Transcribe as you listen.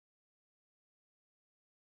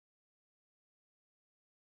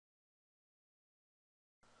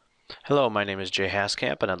Hello, my name is Jay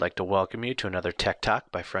Haskamp, and I'd like to welcome you to another Tech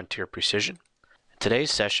Talk by Frontier Precision. In today's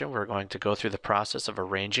session, we're going to go through the process of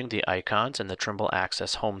arranging the icons in the Trimble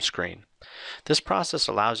Access home screen. This process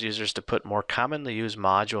allows users to put more commonly used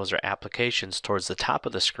modules or applications towards the top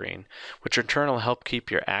of the screen, which in turn will help keep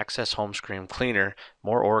your Access home screen cleaner,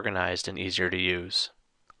 more organized, and easier to use.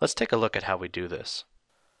 Let's take a look at how we do this.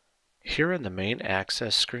 Here in the main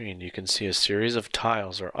Access screen, you can see a series of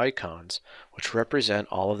tiles or icons which represent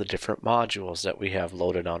all of the different modules that we have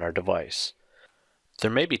loaded on our device. There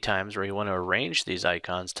may be times where you want to arrange these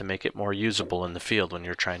icons to make it more usable in the field when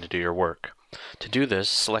you're trying to do your work. To do this,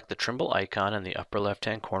 select the Trimble icon in the upper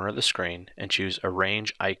left-hand corner of the screen and choose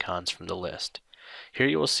Arrange Icons from the list. Here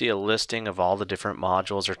you will see a listing of all the different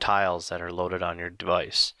modules or tiles that are loaded on your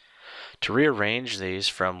device. To rearrange these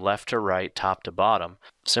from left to right, top to bottom,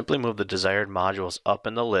 simply move the desired modules up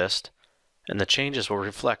in the list, and the changes will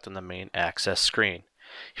reflect on the main Access screen.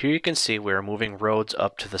 Here you can see we are moving roads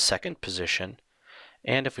up to the second position,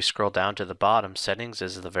 and if we scroll down to the bottom, settings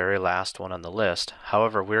is the very last one on the list.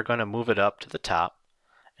 However, we're going to move it up to the top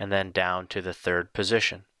and then down to the third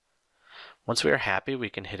position. Once we are happy, we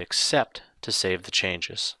can hit Accept to save the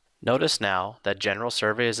changes. Notice now that General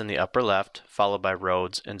Survey is in the upper left, followed by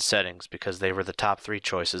Roads and Settings because they were the top three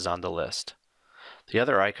choices on the list. The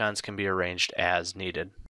other icons can be arranged as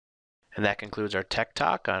needed. And that concludes our Tech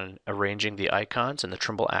Talk on arranging the icons in the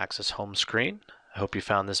Trimble Access home screen. I hope you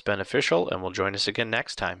found this beneficial and will join us again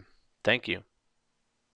next time. Thank you.